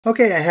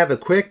Okay, I have a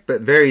quick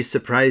but very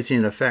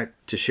surprising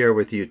effect to share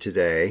with you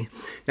today.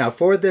 Now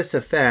for this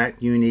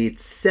effect, you need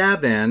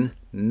 7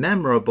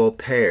 memorable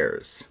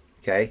pairs,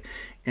 okay?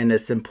 And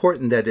it's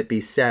important that it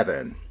be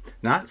 7,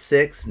 not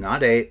 6,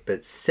 not 8,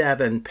 but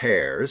 7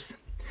 pairs.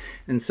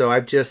 And so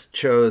I've just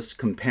chose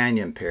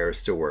companion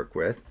pairs to work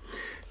with.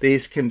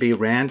 These can be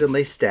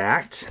randomly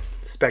stacked.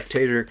 The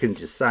spectator can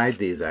decide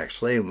these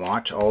actually and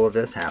watch all of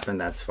this happen,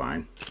 that's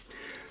fine.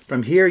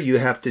 From here, you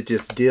have to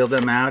just deal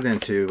them out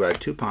into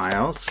 2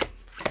 piles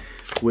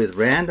with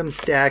random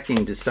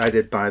stacking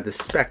decided by the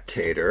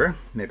spectator.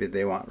 Maybe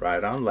they want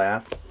right on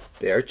left,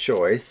 their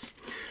choice.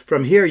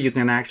 From here, you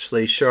can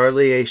actually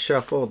Charlier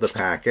shuffle the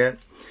packet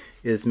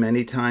as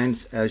many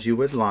times as you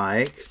would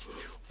like,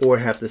 or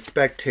have the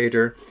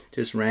spectator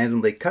just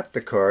randomly cut the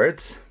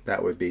cards.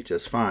 That would be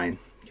just fine.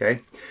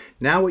 Okay.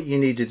 Now what you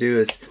need to do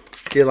is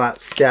deal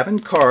out 7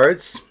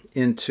 cards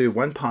into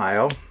 1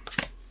 pile.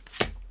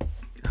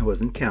 I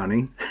wasn't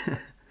counting.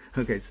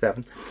 Okay,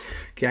 7.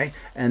 Okay,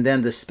 and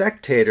then the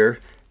spectator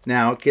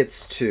now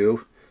gets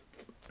to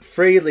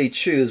freely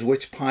choose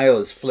which pile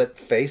is flipped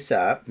face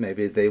up.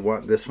 Maybe they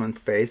want this one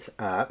face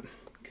up.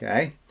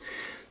 Okay,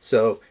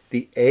 so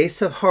the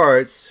Ace of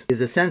Hearts is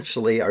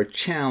essentially our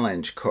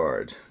challenge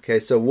card. Okay,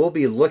 so we'll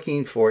be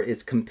looking for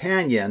its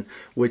companion,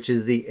 which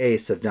is the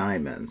Ace of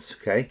Diamonds.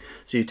 Okay,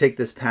 so you take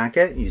this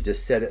packet, you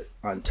just set it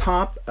on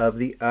top of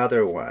the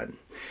other one.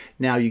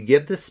 Now you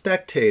give the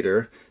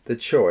spectator the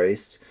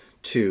choice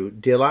to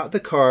deal out the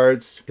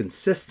cards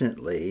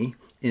consistently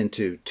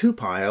into 2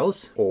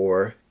 piles,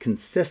 or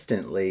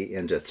consistently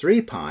into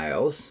 3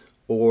 piles,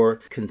 or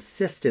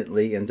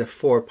consistently into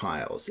 4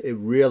 piles. It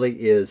really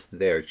is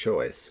their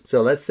choice.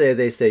 So let's say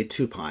they say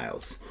 2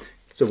 piles.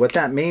 So what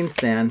that means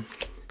then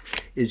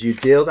is you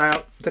deal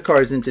out the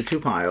cards into 2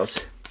 piles,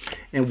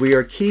 and we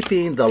are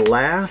keeping the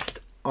last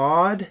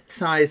odd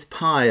size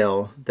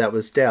pile that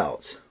was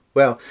dealt.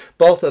 Well,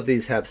 both of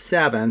these have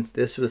 7.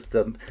 This was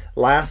the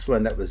last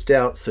one that was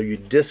dealt, so you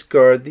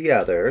discard the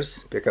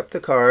others, pick up the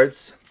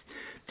cards,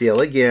 deal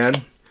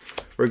again.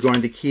 We're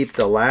going to keep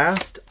the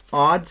last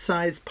odd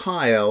size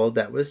pile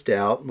that was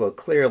dealt. Well,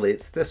 clearly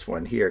it's this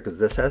one here because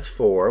this has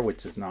 4,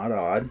 which is not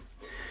odd.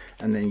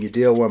 And then you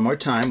deal one more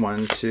time,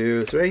 1,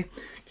 2, 3.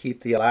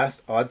 Keep the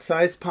last odd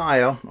size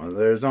pile. Well,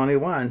 there's only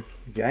 1,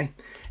 okay?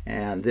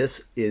 And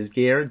this is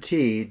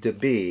guaranteed to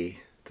be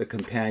the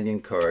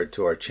companion card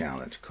to our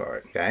challenge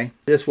card, okay?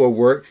 This will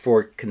work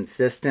for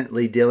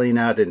consistently dealing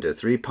out into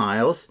 3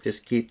 piles.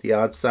 Just keep the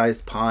odd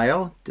size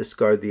pile,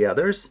 discard the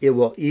others. It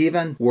will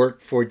even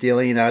work for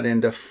dealing out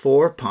into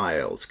 4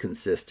 piles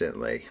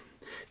consistently.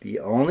 The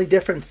only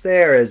difference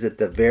there is at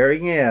the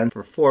very end,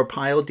 for 4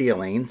 pile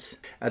dealings,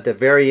 at the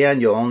very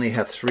end you'll only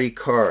have 3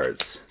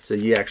 cards. So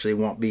you actually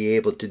won't be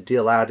able to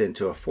deal out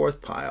into a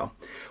 4th pile.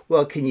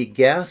 Well, can you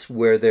guess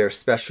where their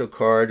special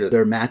card or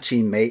their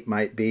matching mate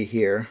might be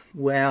here?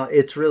 Well,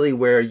 it's really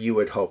where you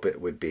would hope it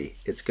would be.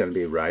 It's going to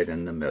be right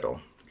in the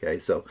middle. Okay,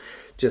 so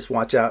just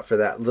watch out for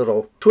that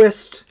little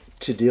twist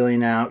to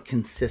dealing out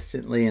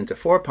consistently into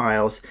 4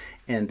 piles,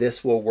 and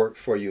this will work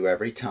for you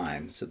every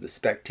time. So the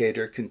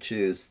spectator can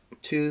choose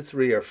 2,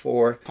 3, or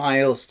 4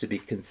 piles to be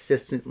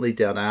consistently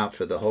dealt out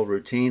for the whole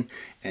routine,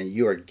 and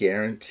you are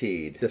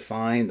guaranteed to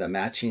find the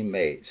matching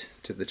mate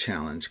to the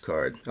challenge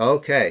card.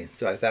 Okay,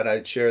 so I thought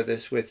I'd share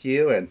this with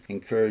you and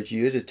encourage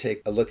you to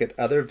take a look at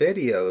other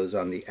videos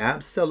on the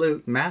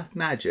Absolute Math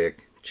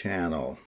Magic channel.